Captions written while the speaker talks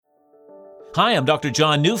Hi, I'm Dr.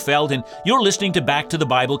 John Neufeld, and you're listening to Back to the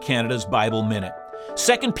Bible Canada's Bible Minute.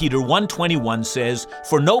 2 Peter 1:21 says,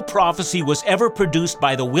 "For no prophecy was ever produced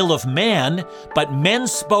by the will of man, but men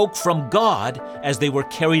spoke from God as they were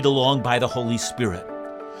carried along by the Holy Spirit."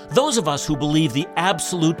 Those of us who believe the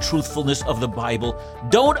absolute truthfulness of the Bible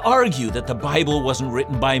don't argue that the Bible wasn't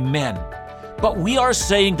written by men, but we are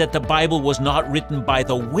saying that the Bible was not written by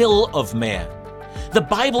the will of man. The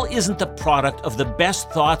Bible isn't the product of the best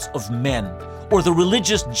thoughts of men or the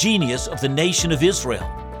religious genius of the nation of Israel.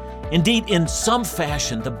 Indeed, in some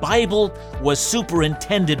fashion, the Bible was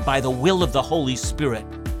superintended by the will of the Holy Spirit.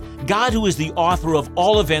 God, who is the author of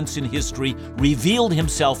all events in history, revealed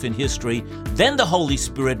himself in history. Then the Holy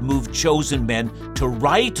Spirit moved chosen men to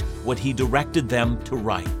write what he directed them to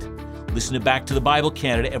write. Listen to Back to the Bible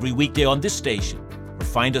Canada every weekday on this station, or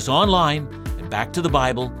find us online at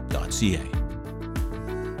backtothebible.ca.